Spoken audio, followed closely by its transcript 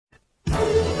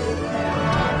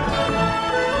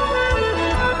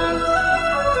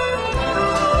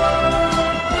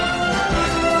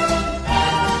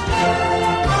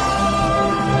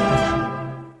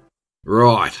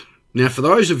Now, for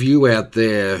those of you out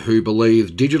there who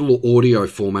believe digital audio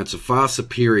formats are far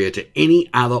superior to any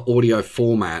other audio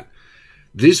format,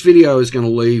 this video is going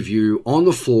to leave you on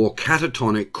the floor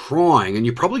catatonic, crying, and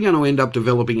you're probably going to end up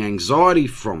developing anxiety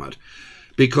from it.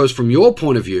 Because from your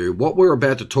point of view, what we're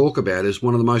about to talk about is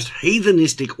one of the most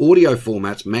heathenistic audio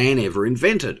formats man ever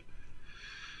invented.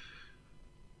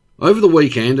 Over the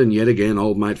weekend, and yet again,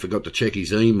 old mate forgot to check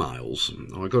his emails,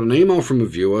 I got an email from a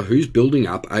viewer who's building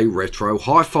up a retro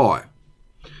hi-fi.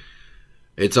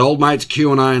 It's old mate's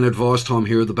Q&A and advice time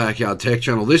here at the Backyard Tech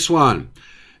Channel. This one,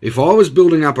 if I was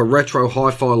building up a retro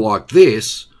hi-fi like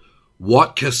this,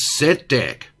 what cassette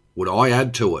deck would I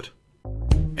add to it?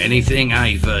 Anything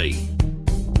AV.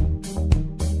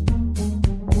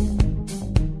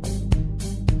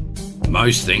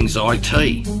 Most things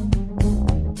IT.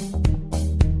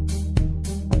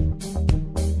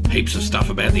 Heaps of stuff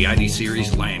about the 80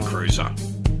 series Land Cruiser.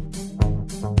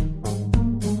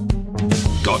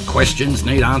 Got questions,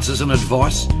 need answers and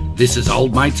advice? This is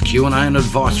old mate's Q&A and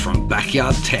advice from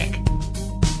Backyard Tech.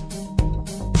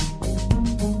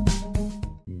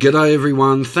 G'day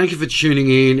everyone, thank you for tuning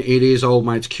in. It is old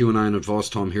mate's Q&A and advice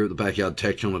time here at the Backyard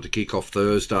Tech Channel to kick off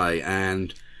Thursday.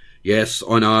 And yes,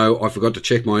 I know, I forgot to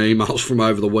check my emails from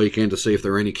over the weekend to see if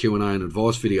there are any Q&A and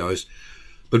advice videos.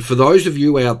 But for those of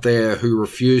you out there who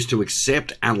refuse to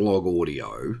accept analog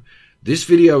audio, this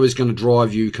video is going to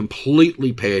drive you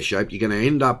completely pear-shaped. You're going to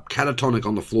end up catatonic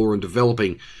on the floor and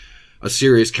developing a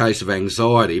serious case of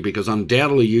anxiety because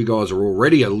undoubtedly you guys are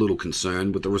already a little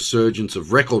concerned with the resurgence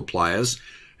of record players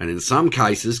and in some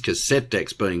cases cassette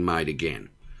decks being made again.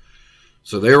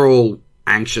 So they're all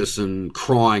anxious and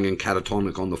crying and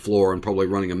catatonic on the floor and probably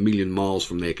running a million miles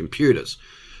from their computers.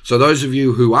 So those of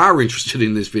you who are interested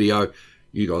in this video,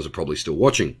 you guys are probably still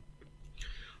watching.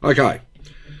 Okay.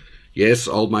 Yes,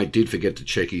 old mate did forget to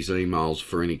check his emails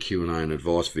for any Q&A and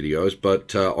advice videos,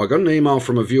 but I got an email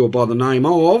from a viewer by the name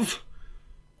of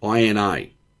INA.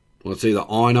 Well, it's either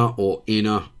Ina or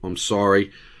Ina. I'm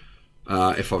sorry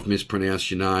if I've mispronounced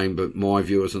your name, but my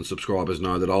viewers and subscribers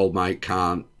know that old mate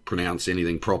can't pronounce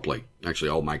anything properly. Actually,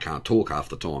 old mate can't talk half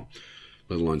the time,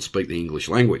 let alone speak the English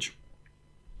language.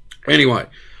 Anyway,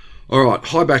 all right,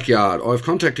 hi Backyard. I've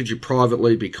contacted you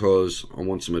privately because I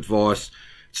want some advice.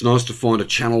 It's nice to find a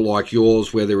channel like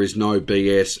yours where there is no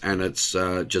BS and it's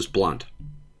just blunt.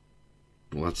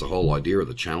 Well, that's the whole idea of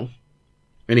the channel.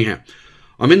 Anyhow,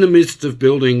 I'm in the midst of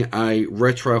building a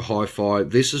retro hi-fi.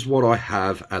 This is what I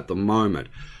have at the moment.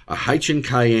 A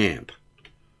H&K amp.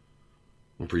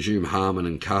 I presume Harman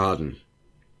and Kardon.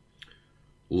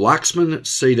 Luxman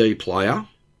CD player.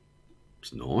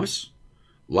 It's nice.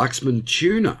 Luxman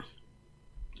tuner.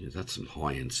 Yeah, that's some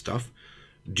high-end stuff.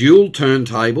 Dual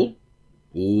turntable.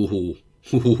 Ooh,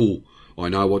 I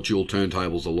know what dual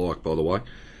turntables are like, by the way.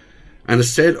 And a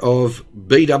set of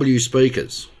BW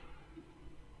speakers.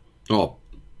 Oh,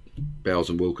 Bowers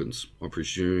and Wilkins, I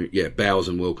presume. Yeah, Bowers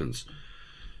and Wilkins.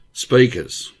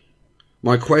 Speakers.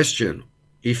 My question,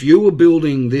 if you were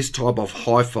building this type of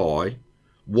hi-fi,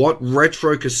 what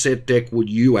retro cassette deck would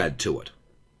you add to it?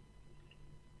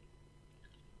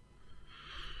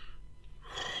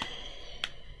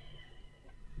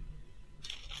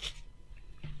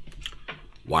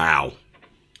 Wow.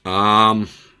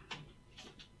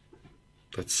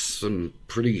 That's some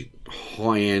pretty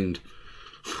high-end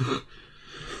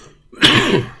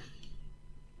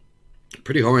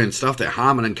pretty high-end stuff there.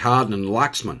 Harman and Kardon and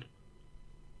Luxman.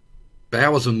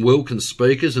 Bowers and Wilkins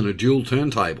speakers and a dual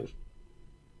turntable.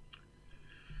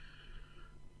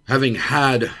 Having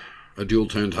had a dual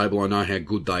turntable, I know how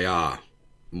good they are.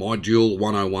 My dual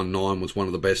 1019 was one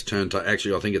of the best turntables.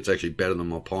 Actually, I think it's actually better than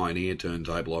my Pioneer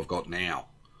turntable I've got now.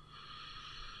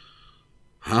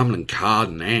 Harman and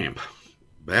Kardon amp,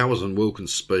 Bowers and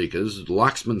Wilkins speakers,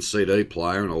 Luxman CD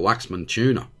player, and a Luxman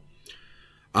tuner.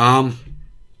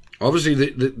 Obviously,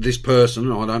 this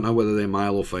person, I don't know whether they're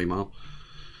male or female.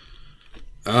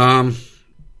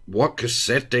 What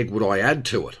cassette deck would I add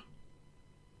to it?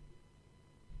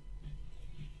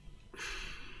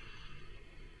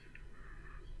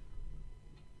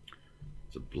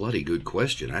 It's a bloody good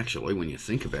question, actually, when you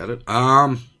think about it.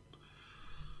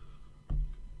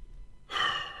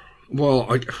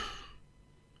 Well,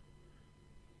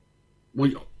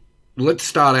 let's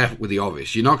start out with the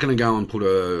obvious. You're not going to go and put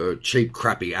a cheap,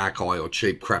 crappy Akai or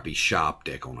cheap, crappy Sharp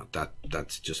deck on it.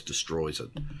 That just destroys it.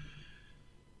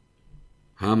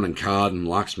 Harman and Kardon,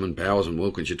 Luxman, Bowers and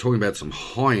Wilkins. You're talking about some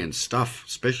high-end stuff,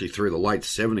 especially through the late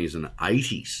 70s and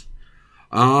 80s.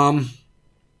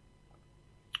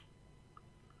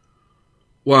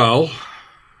 Well,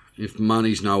 if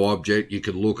money's no object, you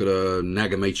could look at a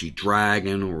Nagamichi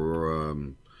Dragon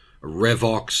or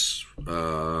Revox,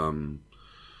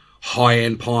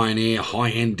 high-end Pioneer,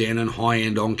 high-end Denon,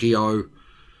 high-end Onkyo,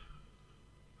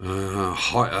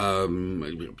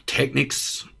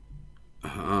 Technics,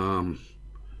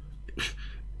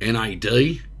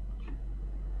 NAD,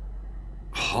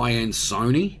 high-end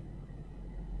Sony.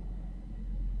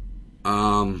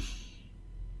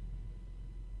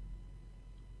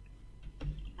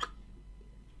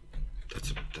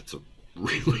 That's a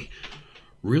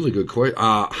really good question.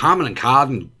 Harman and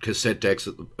Kardon cassette decks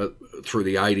through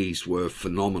the 80s were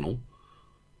phenomenal.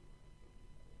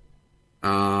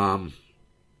 I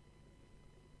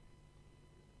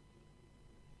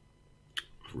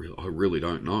really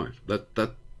don't know.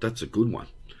 That's a good one.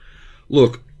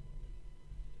 Look,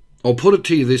 I'll put it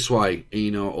to you this way,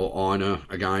 Ina or Ina.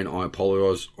 Again, I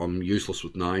apologise. I'm useless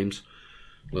with names,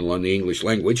 let alone the English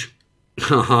language,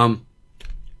 let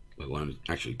alone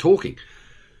actually talking.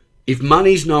 If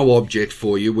money's no object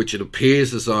for you, which it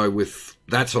appears as though with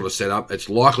that sort of setup, it's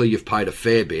likely you've paid a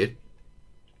fair bit.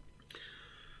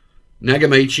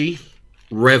 Nagamichi,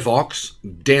 Revox,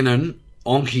 Denon,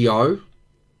 Onkyo,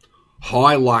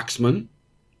 High Luxman,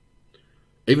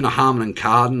 even a Harman and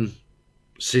Kardon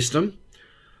system,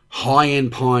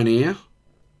 high-end Pioneer,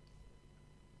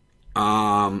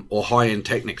 or high-end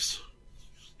Technics.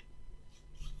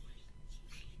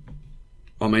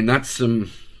 I mean, that's some...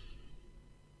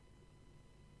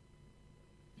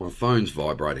 My phone's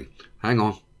vibrating. Hang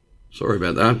on. Sorry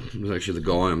about that. It was actually the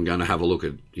guy. I'm going to have a look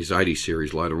at his 80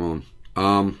 series later on.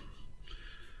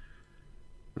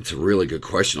 That's a really good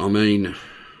question. I mean, I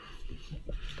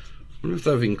wonder if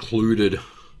they've included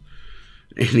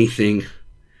anything,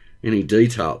 any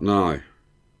detail. No.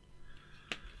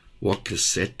 What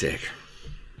cassette deck?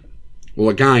 Well,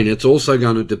 again, it's also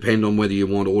going to depend on whether you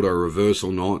want auto reverse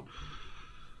or not,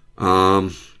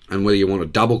 and whether you want a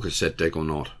double cassette deck or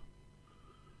not.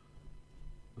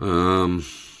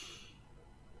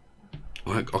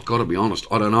 I've got to be honest,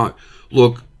 I don't know.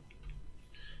 Look,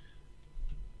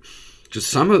 just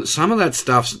some of that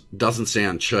stuff doesn't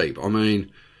sound cheap. I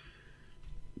mean,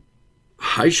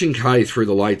 H&K through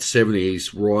the late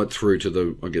 70s right through to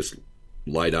the, I guess,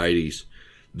 late 80s,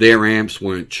 their amps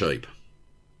weren't cheap.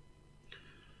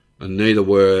 And neither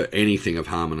were anything of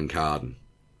Harman and Kardon.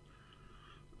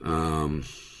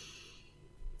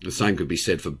 The same could be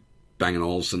said for Bang &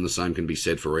 Olufsen, the same can be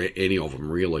said for any of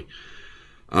them, really.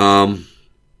 I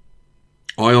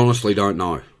honestly don't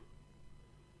know.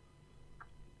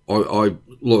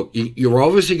 Look, you're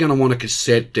obviously going to want a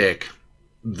cassette deck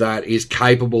that is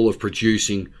capable of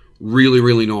producing really,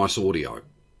 really nice audio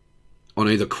on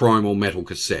either chrome or metal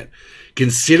cassette.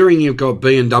 Considering you've got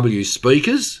B&W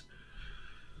speakers,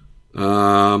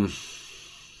 well,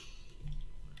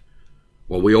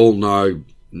 we all know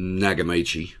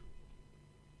Nagamichi.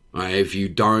 If you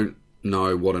don't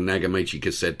know what a Nagamichi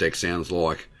cassette deck sounds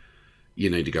like, you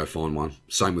need to go find one.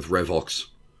 Same with Revox.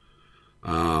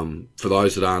 For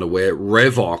those that aren't aware,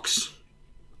 Revox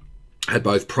had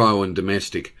both pro and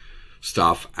domestic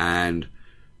stuff, and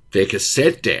their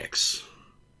cassette decks,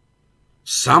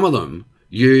 some of them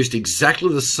used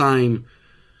exactly the same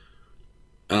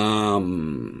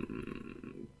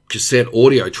cassette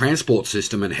audio transport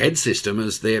system and head system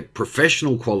as their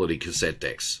professional quality cassette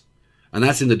decks. And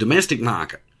that's in the domestic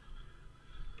market.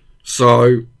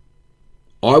 So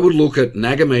I would look at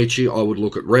Nagamichi, I would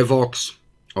look at Revox,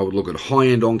 I would look at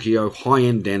high-end Onkyo,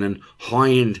 high-end Denon,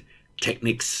 high-end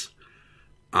Technics,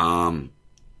 even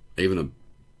a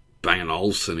Bang &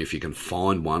 Olufsen if you can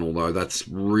find one, although that's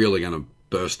really going to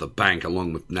burst the bank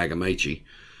along with Nagamichi.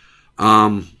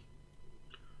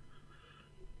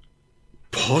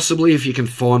 Possibly if you can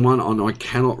find one, and I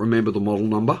cannot remember the model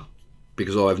number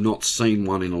because I have not seen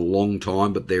one in a long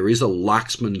time, but there is a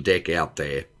Luxman deck out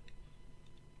there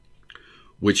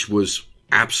which was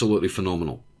absolutely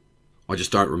phenomenal. I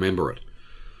just don't remember it.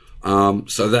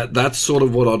 So that's sort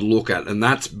of what I'd look at, and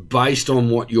that's based on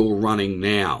what you're running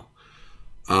now.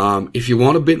 If you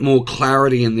want a bit more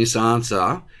clarity in this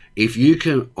answer, if you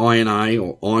can, INA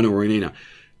or INA or INA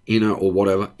or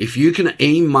whatever, if you can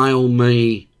email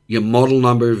me your model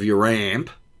number of your amp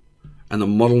and the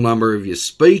model number of your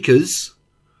speakers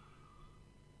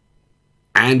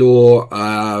and or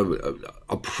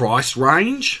a price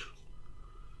range,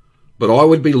 but I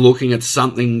would be looking at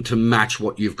something to match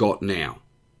what you've got now.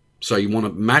 So you want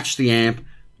to match the amp,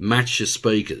 match your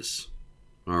speakers.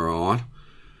 All right.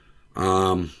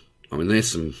 I mean,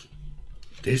 there's some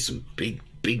big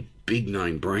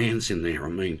name brands in there. I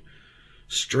mean,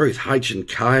 Struth,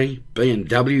 H&K,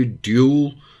 B&W,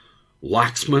 Dual,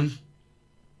 Luxman.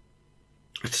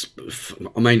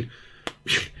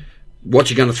 what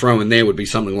you're going to throw in there would be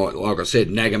something like I said,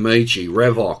 Nagamichi,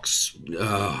 Revox,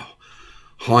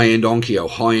 high-end Onkyo,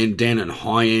 high-end Denon,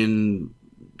 high-end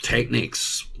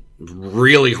Technics,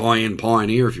 really high-end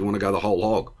Pioneer if you want to go the whole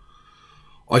hog.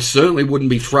 I certainly wouldn't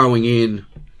be throwing in,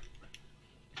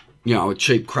 you know, a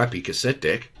cheap, crappy cassette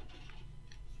deck.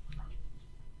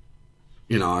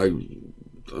 You know,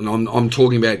 and I'm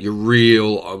talking about your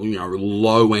real, you know,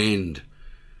 low-end,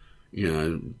 you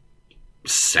know,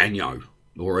 Sanyo,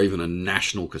 or even a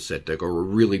National cassette deck, or a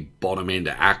really bottom-end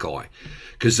Akai,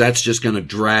 because that's just going to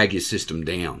drag your system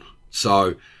down.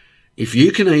 So if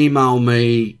you can email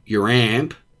me your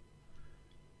amp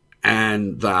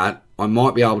and that, I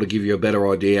might be able to give you a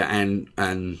better idea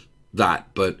and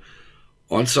that. But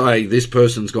I'd say this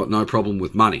person's got no problem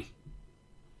with money,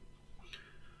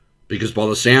 because by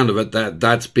the sound of it,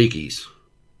 that's biggies.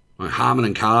 Like Harman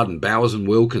and Kardon, Bowers and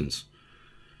Wilkins.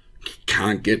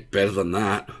 Can't get better than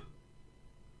that. Can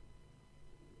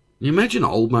you imagine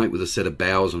old mate with a set of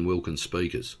Bowers and Wilkins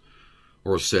speakers,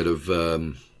 or a set of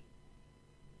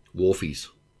Wharfies?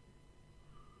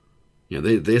 You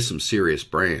know, they're some serious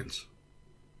brands.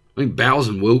 I think Bowers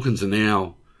and Wilkins are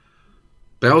now,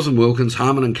 Bowers and Wilkins,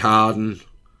 Harman and Kardon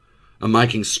are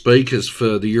making speakers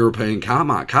for the European car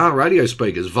market, car radio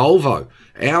speakers, Volvo,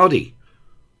 Audi,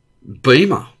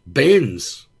 Beamer,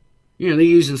 Benz. You know, they're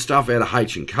using stuff out of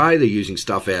H&K, they're using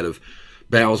stuff out of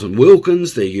Bowers and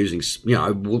Wilkins, they're using, you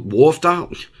know,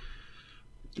 Wharfdale.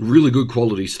 Really good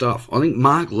quality stuff. I think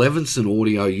Mark Levinson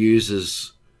Audio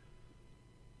uses,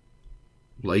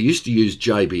 well, they used to use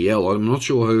JBL. I'm not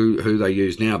sure who they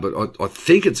use now, but I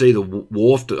think it's either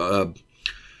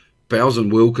Bowers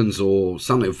and Wilkins or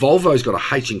something. Volvo's got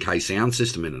a H&K sound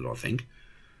system in it, I think.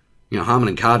 You know, Harman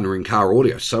and Kardon are in car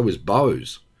audio, so is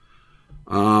Bose.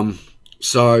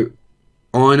 So,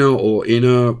 Ina or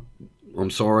Inner,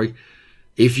 I'm sorry,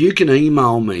 if you can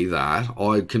email me that,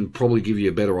 I can probably give you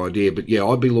a better idea. But yeah,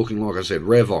 I'd be looking, like I said,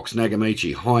 Revox,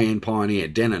 Nagamichi, high-end Pioneer,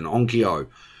 Denon, Onkyo,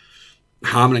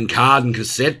 Harman and Kardon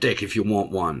cassette deck if you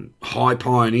want one, high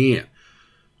Pioneer.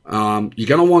 You're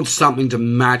going to want something to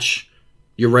match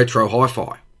your retro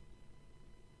hi-fi.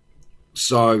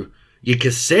 So your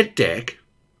cassette deck,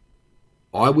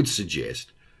 I would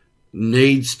suggest,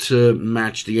 needs to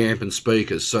match the amp and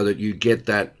speakers so that you get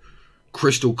that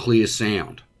crystal clear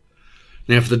sound.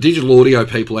 Now, for the digital audio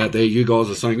people out there, you guys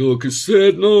are saying, oh,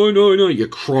 cassette, no, you're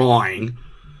crying.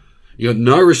 You got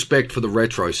no respect for the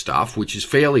retro stuff, which is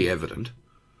fairly evident.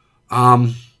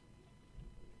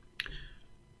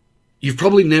 You've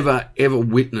probably never, ever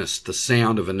witnessed the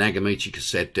sound of a Nagamichi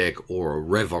cassette deck or a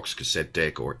Revox cassette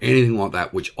deck or anything like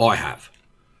that, which I have.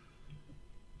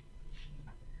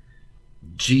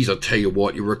 Geez, I tell you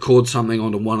what, you record something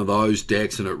onto one of those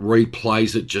decks and it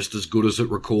replays it just as good as it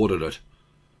recorded it.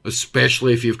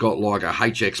 Especially if you've got like a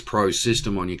HX Pro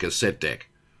system on your cassette deck.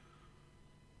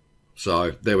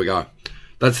 So, there we go.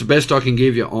 That's the best I can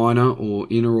give you, Ina or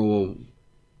Inner or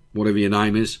whatever your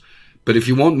name is. But if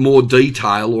you want more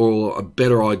detail or a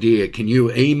better idea, can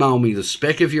you email me the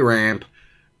spec of your amp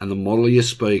and the model of your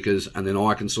speakers, and then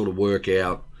I can sort of work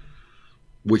out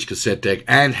which cassette deck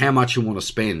and how much you want to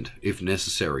spend if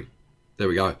necessary. There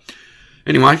we go.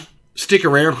 Anyway, stick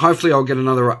around. Hopefully I'll get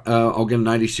another I'll get an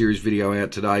 80 series video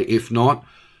out today. If not,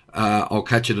 I'll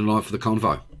catch you tonight for the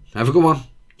convo. Have a good one.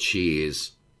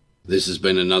 Cheers. This has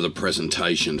been another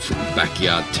presentation from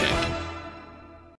Backyard Tech.